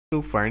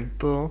to find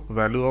the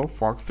value of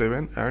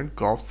Fog7 and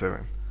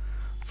Gov7.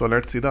 So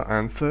let's see the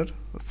answer.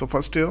 So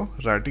first here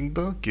writing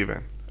the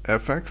given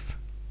fx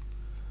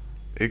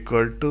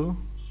equal to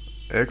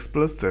x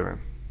plus 7,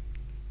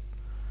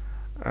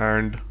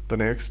 and the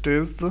next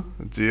is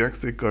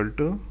gx equal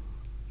to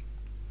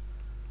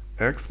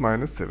x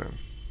minus 7.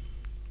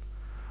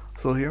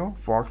 So here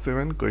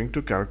Fog7 going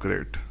to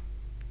calculate.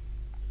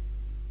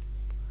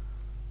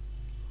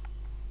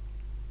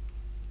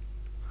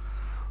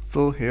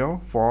 So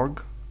here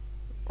fog,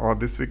 or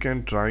this we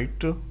can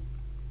write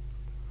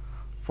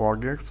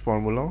fogx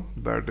formula,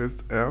 that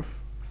is f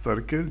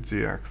circle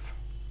gx.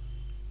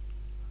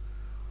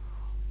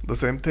 The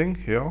same thing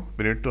here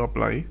we need to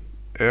apply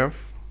f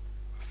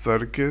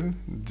circle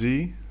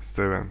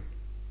g7.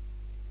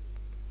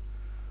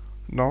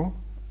 Now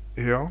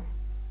here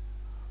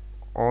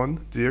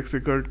on gx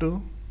equal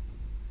to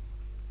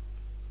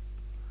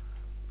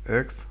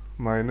x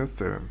minus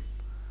 7,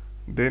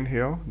 then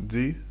here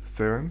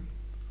g7,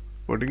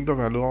 putting the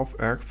value of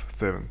x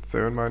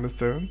 7 minus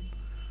 7,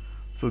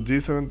 so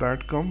g7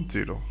 that comes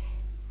 0.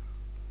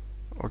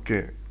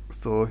 Okay,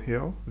 so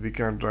here we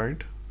can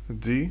write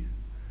g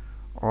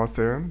or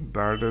 7,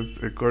 that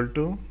is equal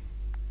to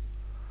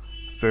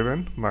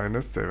 7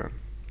 minus 7.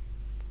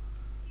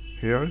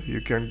 Here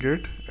you can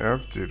get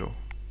f0.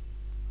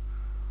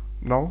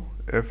 Now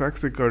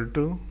fx equal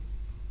to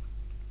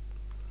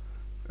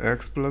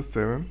x plus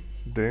 7,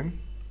 then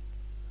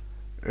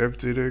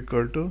f0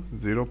 equal to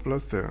 0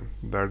 plus 7,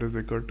 that is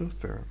equal to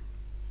 7.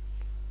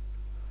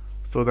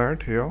 So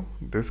that here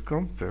this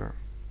comes 7.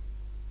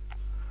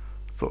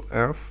 So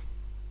f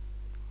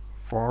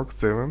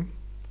Fog7,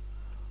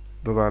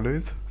 the value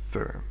is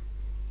 7.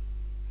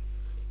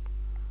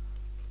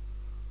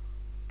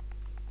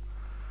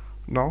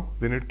 Now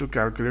we need to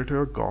calculate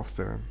your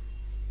Gov7.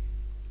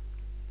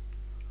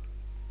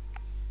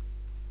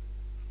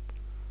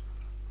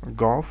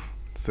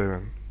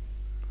 Gov7.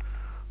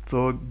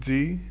 So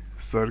g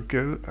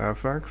circle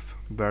fx,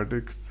 that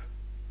is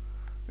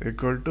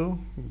equal to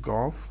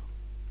Gov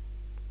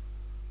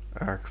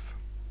x.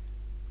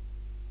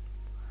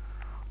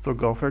 So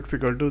Gov x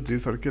equal to g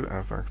circle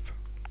fx.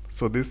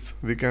 So this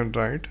we can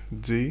write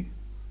g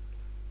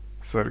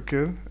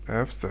circle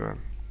f7.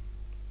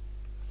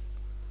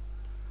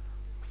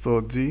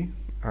 So g,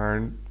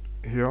 and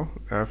here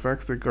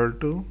fx equal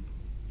to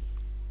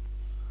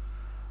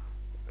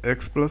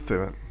x plus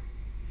 7,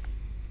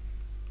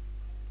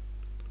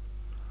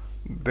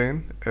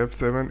 then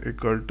f7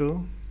 equal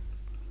to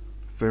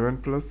 7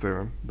 plus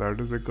 7, that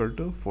is equal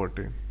to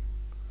 14.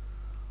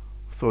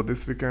 So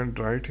this we can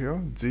write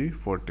here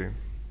g14.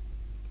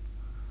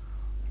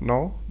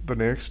 Now the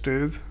next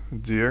is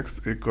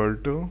gx equal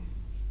to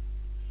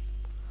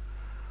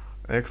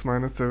x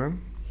minus 7,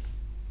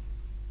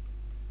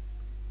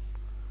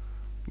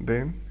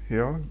 then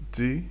here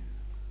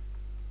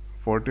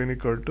g14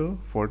 equal to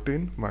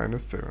 14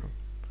 minus 7,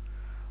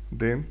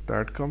 then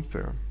that comes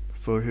 7.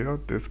 So here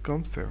this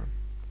comes 7.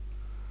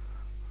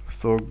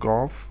 So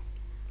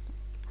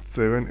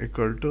Gov7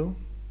 equal to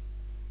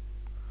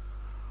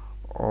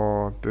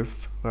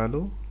this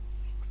value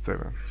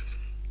 7.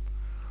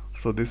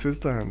 So this is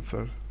the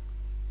answer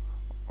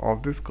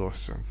of these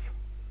questions.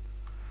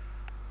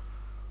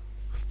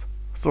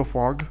 So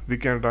fog we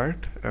can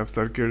write f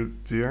circle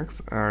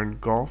gx, and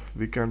Gov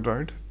we can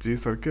write g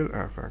circle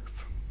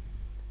fx.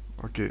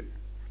 Okay,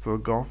 so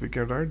Gov we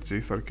can write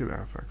g circle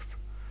fx.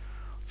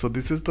 So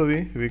this is the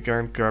way we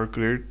can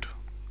calculate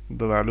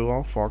the value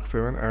of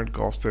Fog7 and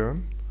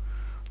Gov7.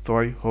 So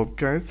I hope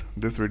guys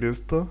this video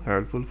is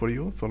helpful for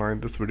you. So now in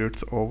this video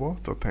it's over.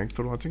 So thanks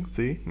for watching.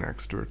 See you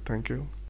next video. Thank you.